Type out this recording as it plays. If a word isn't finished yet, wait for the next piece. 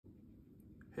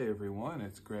Hey everyone,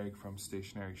 it's Greg from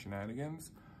Stationery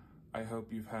Shenanigans. I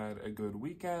hope you've had a good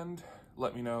weekend.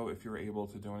 Let me know if you're able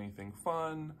to do anything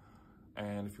fun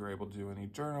and if you're able to do any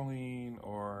journaling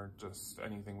or just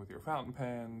anything with your fountain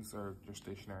pens or your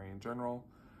stationery in general.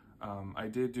 I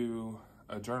did do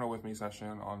a journal with me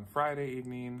session on Friday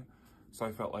evening, so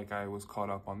I felt like I was caught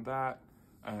up on that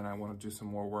and I want to do some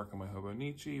more work on my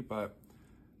Hobonichi, but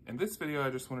in this video,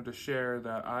 I just wanted to share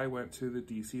that I went to the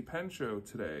DC Pen Show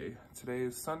today. Today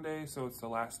is Sunday, so it's the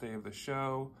last day of the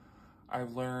show.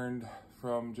 I've learned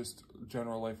from just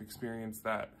general life experience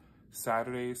that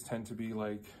Saturdays tend to be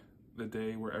like the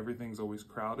day where everything's always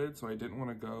crowded. So I didn't want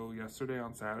to go yesterday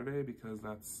on Saturday because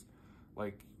that's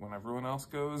like when everyone else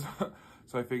goes.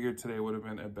 So I figured today would have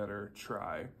been a better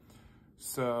try.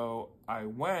 So I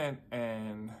went,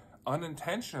 and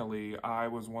unintentionally, I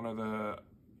was one of the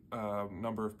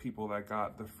number of people that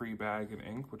got the free bag and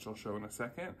ink, which I'll show in a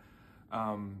second.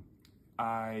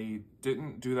 I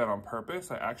didn't do that on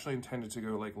purpose. I actually intended to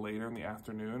go like later in the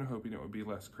afternoon, hoping it would be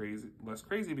less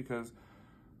crazy because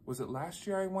was it last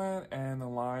year I went and the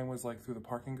line was like through the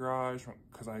parking garage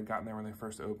because I had gotten there when they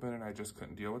first opened and I just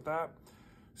couldn't deal with that.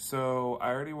 So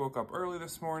I already woke up early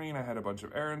this morning. I had a bunch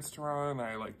of errands to run.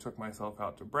 I like took myself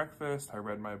out to breakfast. I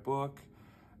read my book.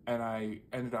 And I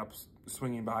ended up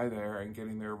swinging by there and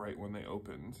getting there right when they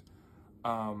opened.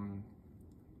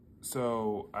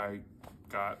 So I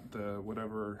got the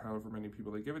however many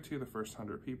people they give it to, the first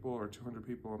 100 people or 200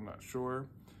 people, I'm not sure.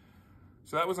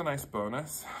 So that was a nice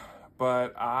bonus,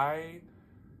 but I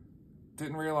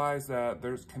didn't realize that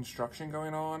there's construction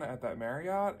going on at that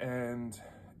Marriott. And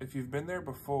if you've been there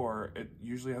before, it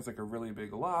usually has like a really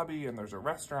big lobby and there's a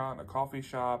restaurant, a coffee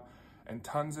shop, and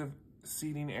tons of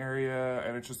seating area,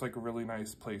 and it's just like a really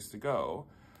nice place to go.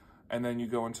 And then you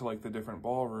go into like the different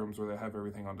ballrooms where they have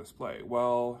everything on display.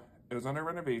 Well, it was under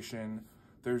renovation.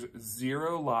 There's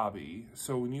zero lobby.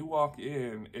 So when you walk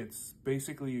in, it's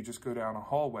basically you just go down a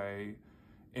hallway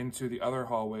into the other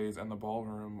hallways and the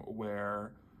ballroom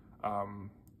where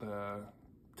the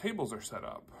tables are set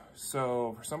up.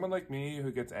 So for someone like me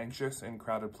who gets anxious in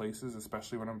crowded places,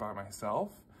 especially when I'm by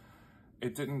myself,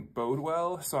 it didn't bode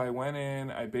well. So I went in,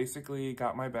 I basically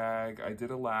got my bag, I did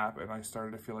a lap, and I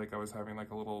started to feel like I was having like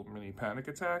a little mini panic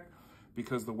attack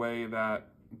because the way that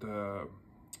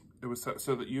it was set,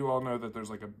 so that you all know that there's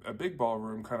like a big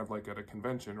ballroom, kind of like at a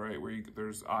convention, right? Where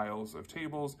there's aisles of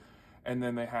tables, and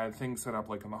then they had things set up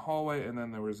like in the hallway, and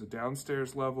then there was a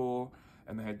downstairs level,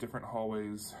 and they had different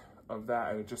hallways of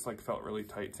that, and it just like felt really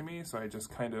tight to me. So I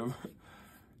just kind of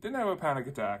didn't have a panic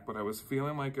attack, but I was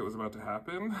feeling like it was about to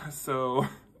happen. So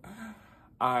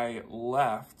I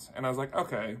left and I was like,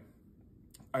 okay,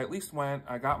 I at least went,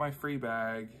 I got my free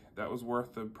bag. That was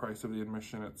worth the price of the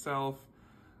admission itself.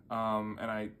 And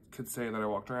I could say that I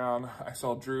walked around. I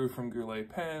saw Drew from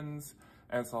Goulet Pens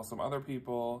and saw some other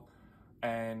people.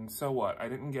 And so what? I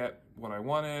didn't get what I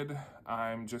wanted.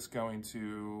 I'm just going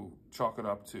to chalk it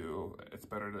up to it's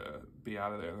better to be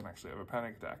out of there than actually have a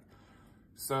panic attack.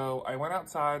 So I went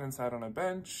outside and sat on a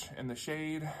bench in the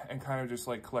shade and kind of just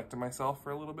like collected myself for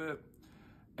a little bit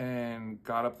and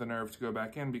got up the nerve to go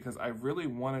back in because I really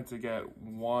wanted to get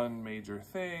one major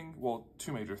thing. Well,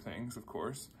 two major things, of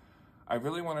course. I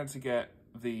really wanted to get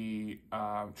the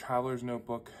Traveler's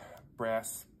Notebook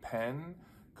brass pen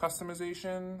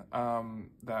customization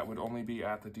that would only be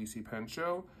at the DC Pen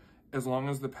Show, as long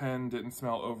as the pen didn't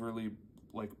smell overly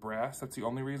like brass. That's the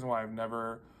only reason why I've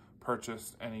never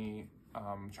purchased any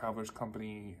Travelers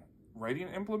Company writing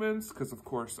implements, because of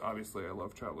course, obviously I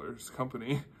love Travelers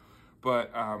Company, but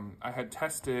I had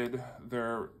tested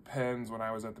their pens when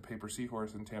I was at the Paper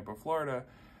Seahorse in Tampa, Florida,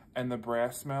 and the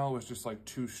brass smell was just like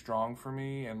too strong for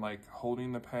me, and like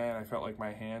holding the pen, I felt like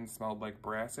my hand smelled like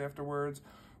brass afterwards,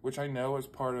 which I know is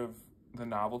part of the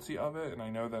novelty of it, and I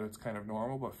know that it's kind of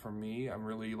normal, but for me, I'm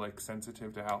really like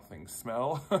sensitive to how things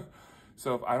smell.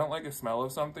 So if I don't like a smell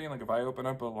of something, like if I open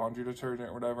up a laundry detergent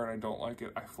or whatever and I don't like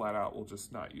it, I flat out will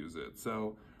just not use it.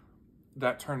 So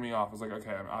that turned me off. I was like,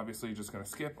 okay, I'm obviously just gonna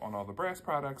skip on all the brass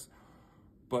products,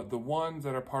 but the ones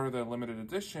that are part of the limited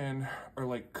edition are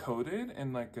like coated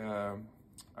in like a,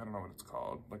 I don't know what it's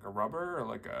called, like a rubber or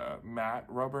like a matte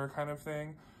rubber kind of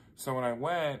thing. So when I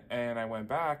went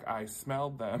back, I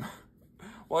smelled them.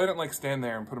 Well, I didn't like stand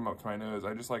there and put them up to my nose.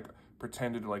 I just like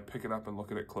pretended to like pick it up and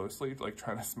look at it closely, like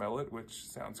trying to smell it, which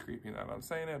sounds creepy now that I'm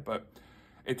saying it, but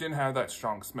it didn't have that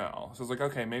strong smell. So I was like,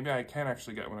 okay, maybe I can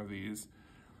actually get one of these.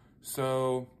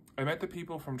 So I met the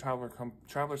people from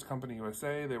Travelers Company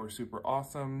USA. They were super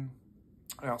awesome.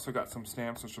 I also got some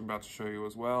stamps, which I'm about to show you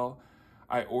as well.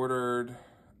 I ordered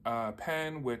a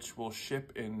pen, which will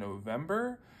ship in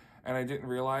November. and I didn't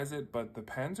realize it, but the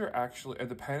pens are actually,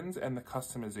 the pens and the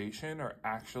customization are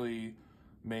actually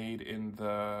made in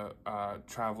the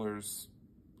Traveler's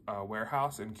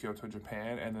warehouse in Kyoto,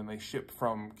 Japan, and then they ship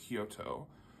from Kyoto.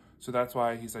 So that's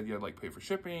why he said you had to like pay for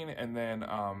shipping, and then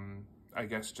I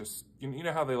guess just, you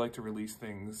know how they like to release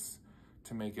things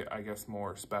to make it, I guess,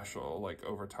 more special, like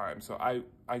over time. So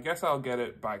I guess I'll get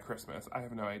it by Christmas. I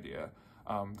have no idea.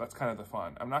 That's kind of the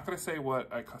fun. I'm not gonna say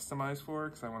what I customize for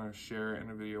because I want to share it in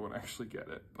a video when I actually get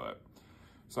it. But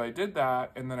so I did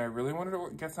that, and then I really wanted to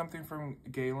get something from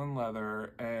Galen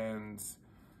Leather, and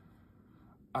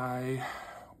I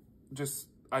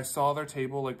saw their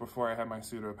table like before I had my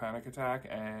pseudo panic attack,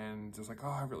 and just like, oh,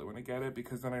 I really want to get it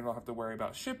because then I don't have to worry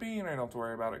about shipping, and I don't have to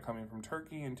worry about it coming from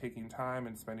Turkey and taking time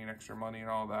and spending extra money and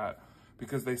all that,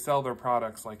 because they sell their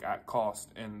products like at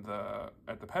cost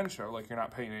at the pen show. Like, you're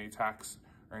not paying any tax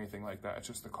or anything like that. It's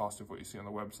just the cost of what you see on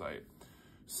the website.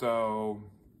 So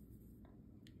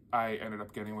I ended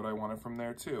up getting what I wanted from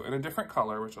there too, in a different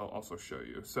color, which I'll also show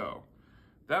you. So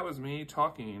that was me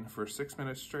talking for 6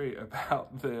 minutes straight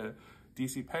about the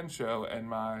DC Pen Show and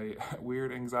my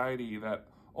weird anxiety that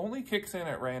only kicks in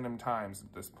at random times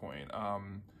at this point.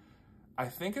 I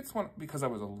think it's because I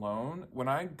was alone. When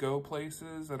I go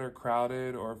places that are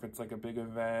crowded, or if it's like a big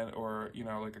event, or, you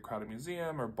know, like a crowded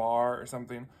museum or bar or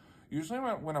something, usually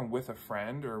when I'm with a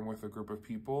friend or with a group of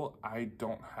people, I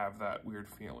don't have that weird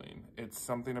feeling. It's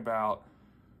something about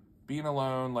being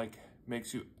alone, like,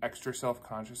 makes you extra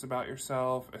self-conscious about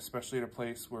yourself, especially at a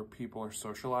place where people are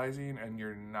socializing and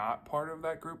you're not part of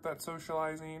that group that's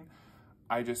socializing.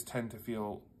 I just tend to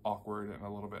feel awkward and a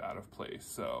little bit out of place.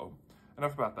 So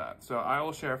enough about that. So I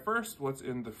will share first what's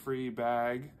in the free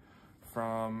bag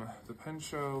from the pen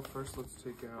show. First, let's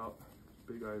take out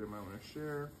the big item I want to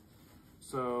share.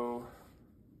 So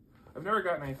I've never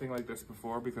gotten anything like this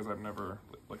before because I've never,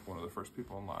 like, one of the first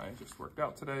people in line. It just worked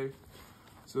out today.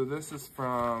 So this is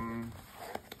from,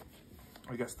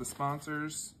 I guess, the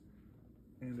sponsors.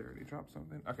 And I already dropped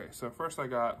something. Okay, so first I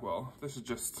got, well, this is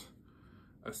just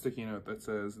a sticky note that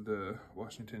says the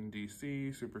Washington,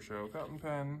 DC Super Show fountain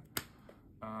pen.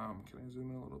 Can I zoom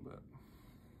in a little bit?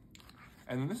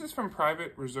 And then this is from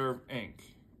Private Reserve Ink.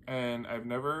 And I've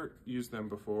never used them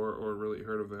before or really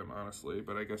heard of them, honestly,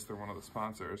 but I guess they're one of the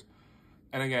sponsors.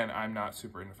 And again, I'm not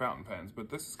super into fountain pens, but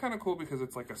this is kind of cool because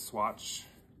it's like a swatch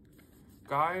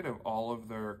guide of all of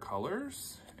their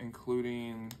colors,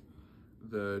 including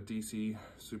the DC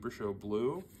Super Show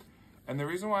Blue. And the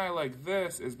reason why I like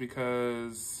this is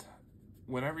because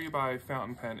whenever you buy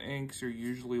fountain pen inks, you're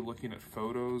usually looking at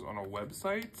photos on a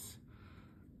website,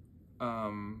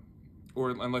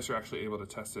 or unless you're actually able to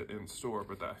test it in store,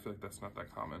 but I feel like that's not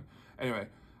that common. Anyway,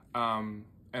 and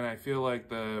I feel like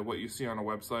what you see on a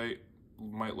website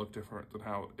might look different than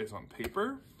how it is on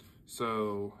paper.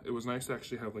 So it was nice to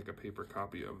actually have like a paper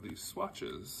copy of these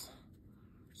swatches.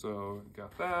 So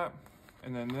got that.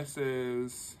 And then this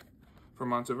is from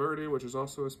Monteverde, which is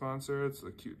also a sponsor. It's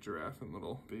a cute giraffe and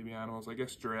little baby animals. I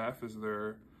guess giraffe is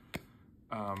their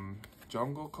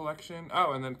jungle collection.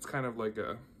 Oh, and then it's kind of like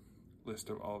a list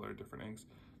of all their different inks.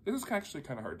 This is actually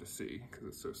kind of hard to see because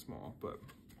it's so small, but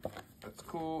that's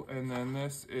cool. And then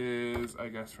this is, I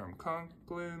guess, from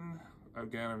Conklin.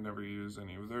 Again, I've never used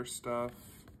any of their stuff.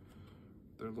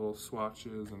 Their little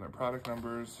swatches and their product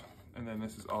numbers. And then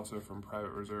this is also from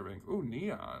Private Reserve Ink. Ooh,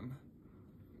 neon.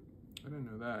 I didn't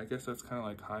know that. I guess that's kind of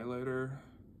like highlighter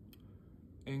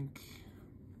ink.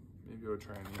 Maybe I'll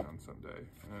try neon someday.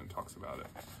 And then it talks about it.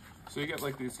 So you get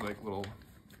like these like little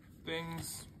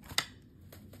things.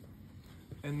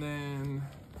 And then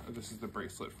this is the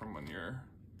bracelet from when you're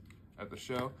at the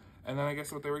show. And then I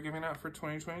guess what they were giving out for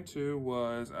 2022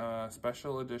 was a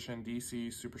special edition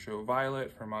DC Super Show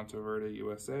Violet from Monteverde,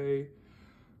 USA.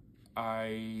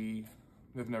 I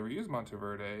have never used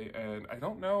Monteverde, and I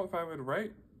don't know if I would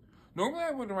write. Normally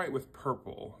I wouldn't write with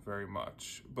purple very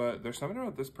much, but there's something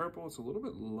about this purple. It's a little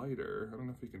bit lighter. I don't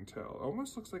know if you can tell. It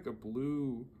almost looks like a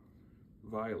blue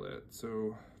violet.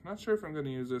 So not sure if I'm going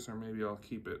to use this, or maybe I'll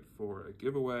keep it for a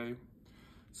giveaway.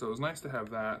 So it was nice to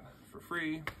have that for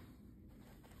free.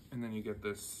 And then you get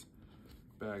this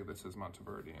bag that says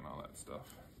Monteverde and all that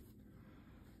stuff.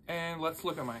 And let's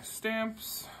look at my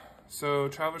stamps. So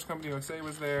Travelers Company USA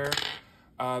was there.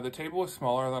 The table was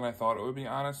smaller than I thought it would be,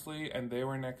 honestly, and they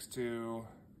were next to,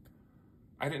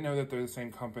 I didn't know that they're the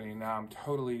same company. Now I'm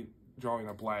totally drawing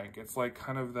a blank. It's like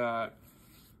kind of that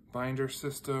binder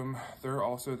system. They're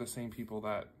also the same people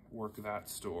that work that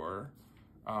store.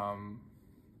 I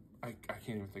can't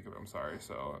even think of it, I'm sorry.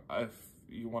 So if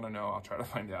you want to know, I'll try to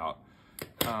find out.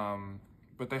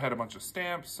 but they had a bunch of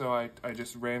stamps, so I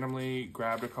just randomly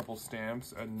grabbed a couple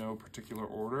stamps in no particular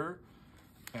order,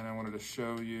 and I wanted to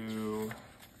show you.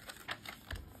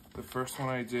 The first one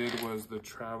I did was the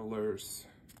Traveler's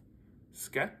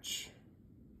Sketch,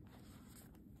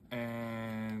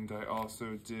 and I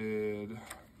also did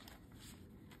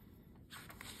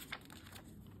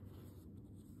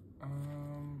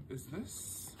is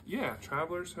this? Yeah,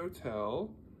 Traveler's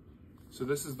Hotel. So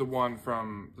this is the one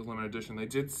from the limited edition. They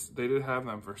did have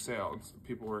them for sale.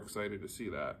 People were excited to see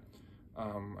that.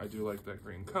 I do like that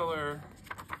green color.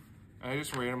 And I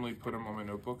just randomly put them on my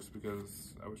notebooks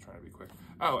because I was trying to be quick.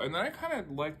 Oh, and then I kind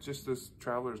of liked just this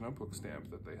Traveler's Notebook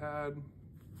stamp that they had.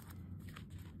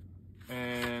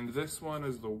 And this one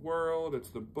is the World. It's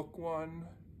the book one.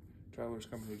 Travelers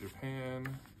Company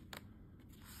Japan.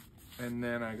 And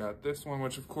then I got this one,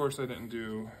 which of course I didn't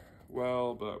do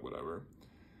well, but whatever.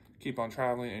 Keep on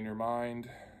traveling in your mind.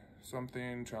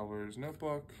 Something, Traveler's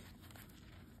Notebook.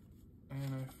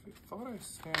 And I thought I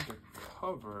stamped a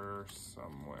cover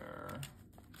somewhere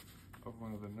of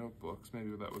one of the notebooks.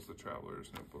 Maybe that was the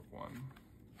Traveler's Notebook one.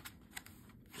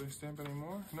 Did I stamp any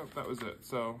more? Nope, that was it.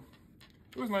 So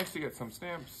it was nice to get some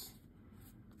stamps.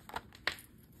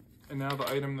 And now the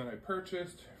item that I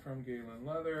purchased from Galen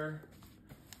Leather,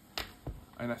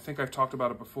 and I think I've talked about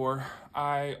it before.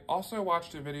 I also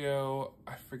watched a video,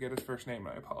 I forget his first name,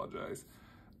 and I apologize.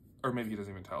 Or maybe he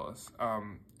doesn't even tell us.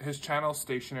 His channel,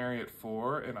 Stationery at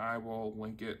 4, and I will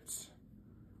link it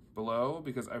below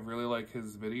because I really like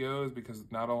his videos because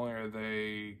not only are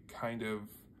they kind of,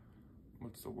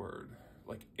 what's the word?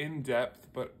 Like in-depth,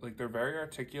 but like they're very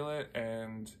articulate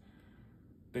and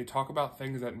they talk about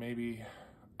things that maybe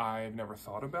I've never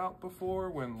thought about before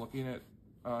when looking at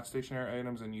stationery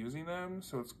items and using them.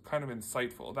 So it's kind of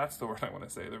insightful. That's the word I want to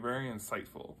say. They're very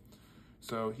insightful.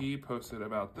 So he posted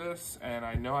about this, and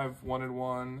I know I've wanted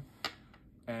one,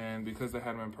 and because they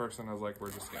had them in person, I was like, we're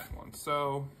just getting one.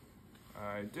 So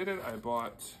I did it. I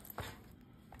bought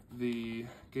the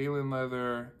Galen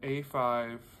Leather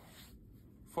A5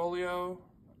 Folio.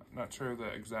 I'm not sure the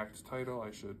exact title.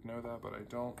 I should know that, but I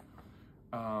don't.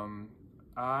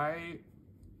 I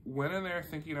went in there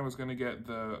thinking I was going to get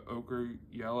the ochre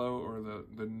yellow or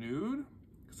the nude,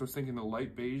 because I was thinking the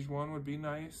light beige one would be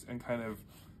nice and kind of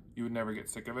you would never get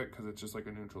sick of it because it's just like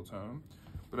a neutral tone.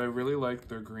 But I really like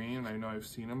their green. I know I've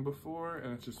seen them before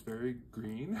and it's just very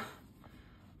green.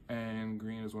 And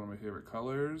green is one of my favorite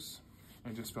colors.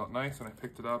 It just felt nice and I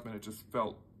picked it up and it just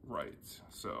felt right.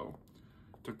 So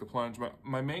took the plunge.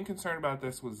 My main concern about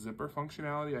this was zipper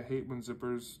functionality. I hate when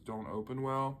zippers don't open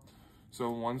well.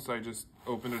 So once I just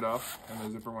opened it up and the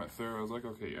zipper went through, I was like,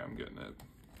 okay, yeah, I'm getting it.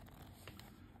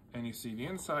 And you see the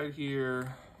inside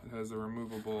here, it has a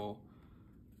removable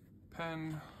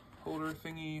pen holder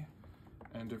thingy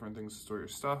and different things to store your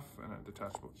stuff and a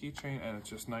detachable keychain, and it's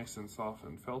just nice and soft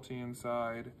and felty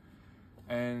inside.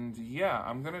 And yeah,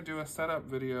 I'm gonna do a setup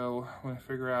video when I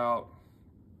figure out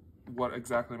what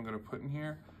exactly I'm gonna put in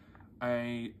here.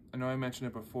 I know I mentioned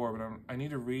it before, but I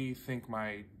need to rethink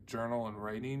my journal and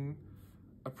writing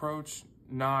approach,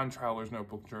 non-Traveler's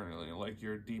Notebook journaling, like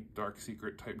your deep, dark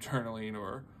secret type journaling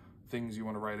or things you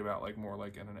want to write about like more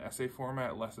like in an essay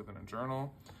format, less of in a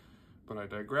journal. But I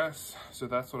digress. So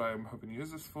that's what I'm hoping to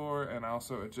use this for. And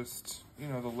also it just, you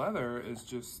know, the leather is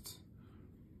just,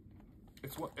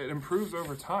 it improves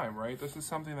over time, right? This is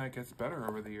something that gets better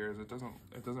over the years. It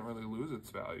doesn't really lose its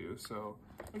value. So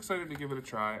I'm excited to give it a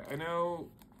try. I know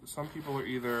some people are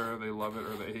either they love it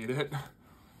or they hate it.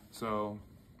 So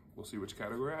we'll see which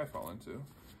category I fall into.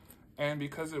 And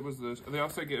because it was this, they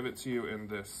also give it to you in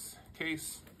this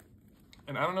case.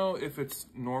 And I don't know if it's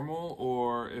normal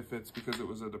or if it's because it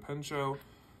was a Depend show,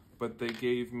 but they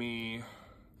gave me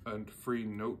a free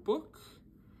notebook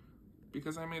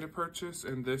because I made a purchase,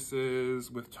 and this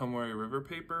is with Tomoe River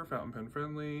paper, fountain pen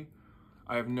friendly.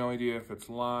 I have no idea if it's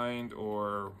lined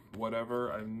or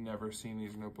whatever. I've never seen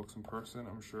these notebooks in person.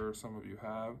 I'm sure some of you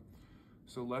have.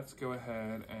 So let's go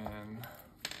ahead and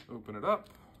open it up,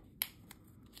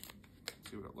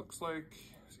 see what it looks like,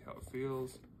 see how it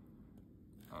feels.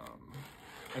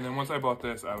 And then once I bought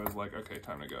this, I was like, okay,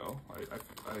 time to go.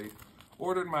 I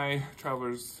ordered my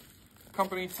Traveler's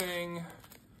Company thing,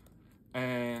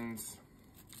 and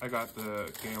I got the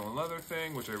Galen Leather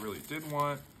thing, which I really did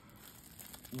want.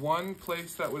 One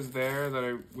place that was there that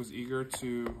I was eager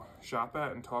to shop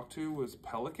at and talk to was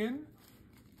Pelikan,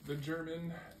 the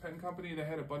German pen company. They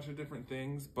had a bunch of different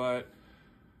things, but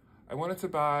I wanted to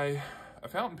buy a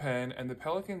fountain pen, and the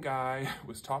Pelikan guy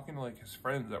was talking to like his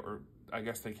friends that were, I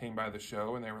guess they came by the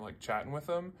show and they were like chatting with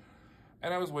them.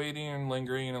 And I was waiting and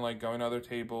lingering and like going to other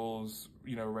tables,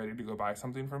 you know, ready to go buy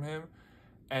something from him.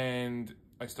 And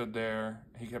I stood there,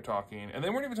 he kept talking, and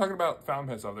they weren't even talking about fountain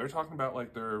pen stuff. They were talking about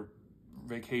like their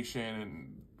vacation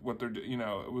and what they're, you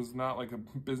know, it was not like a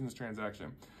business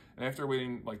transaction. And after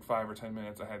waiting like 5 or 10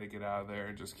 minutes, I had to get out of there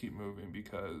and just keep moving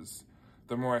because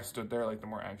the more I stood there, like the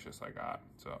more anxious I got.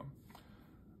 So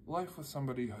life with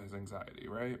somebody who has anxiety,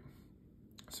 right?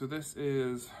 So this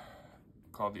is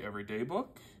called the Everyday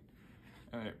Book,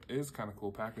 and it is kind of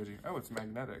cool packaging. Oh, it's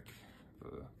magnetic,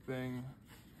 the thing.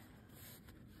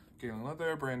 Galen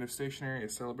leather, brand of stationery,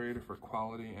 is celebrated for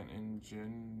quality and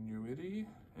ingenuity.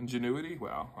 Ingenuity?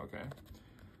 Wow, okay.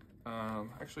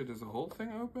 Actually, does the whole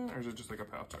thing open, or is it just like a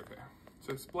pouch? Okay.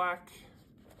 So it's black.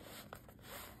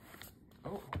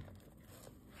 Oh.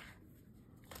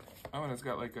 Oh, and it's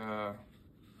got like a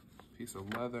piece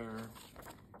of leather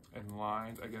and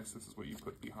lines. I guess this is what you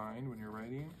put behind when you're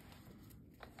writing.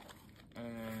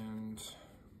 And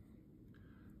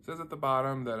it says at the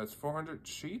bottom that it's 400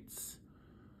 sheets.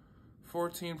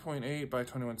 14.8 by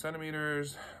 21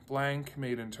 centimeters, blank,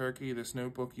 made in Turkey. This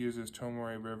notebook uses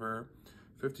Tomori River,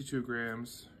 52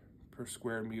 grams per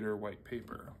square meter white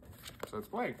paper. So it's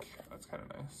blank. That's kind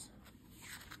of nice.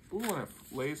 Ooh, and it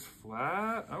lays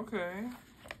flat. Okay.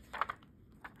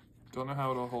 Don't know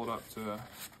how it'll hold up to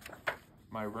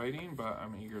my writing, but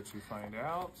I'm eager to find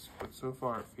out. But so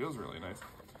far, it feels really nice.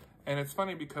 And it's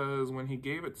funny because when he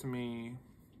gave it to me,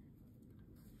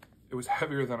 it was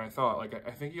heavier than I thought. Like,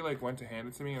 I think he like went to hand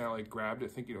it to me and I like grabbed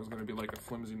it thinking it was gonna be like a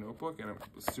flimsy notebook, and it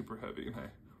was super heavy and I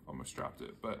almost dropped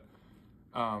it. But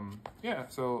yeah,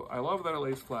 so I love that it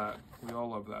lays flat. We all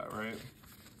love that, right?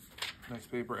 Nice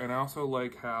paper. And I also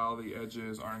like how the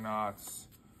edges are not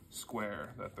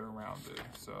square, that they're rounded.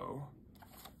 So,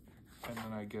 and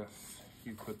then I guess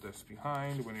you put this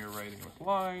behind when you're writing with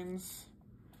lines.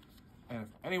 And if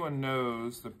anyone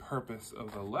knows the purpose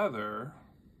of the leather,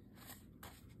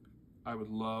 I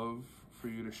would love for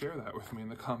you to share that with me in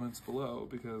the comments below,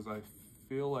 because I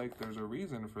feel like there's a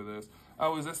reason for this.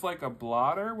 Oh, is this like a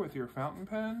blotter with your fountain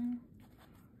pen?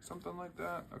 Something like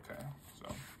that? Okay,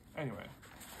 so anyway,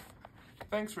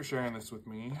 thanks for sharing this with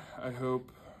me. I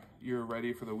hope you're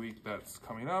ready for the week that's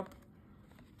coming up.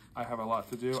 I have a lot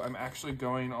to do. I'm actually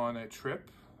going on a trip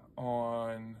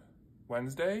on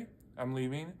Wednesday. I'm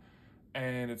leaving.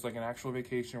 And it's like an actual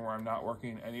vacation where I'm not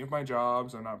working any of my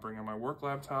jobs. I'm not bringing my work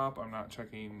laptop. I'm not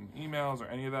checking emails or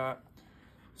any of that.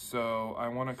 So I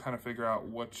want to kind of figure out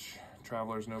which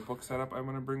traveler's notebook setup I'm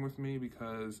going to bring with me,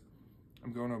 because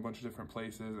I'm going to a bunch of different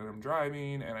places and I'm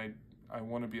driving, and I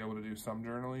want to be able to do some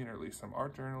journaling, or at least some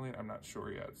art journaling. I'm not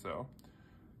sure yet. So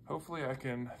hopefully I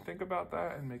can think about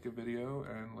that and make a video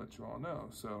and let you all know.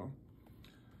 So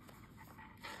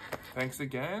thanks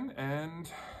again, and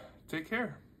take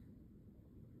care.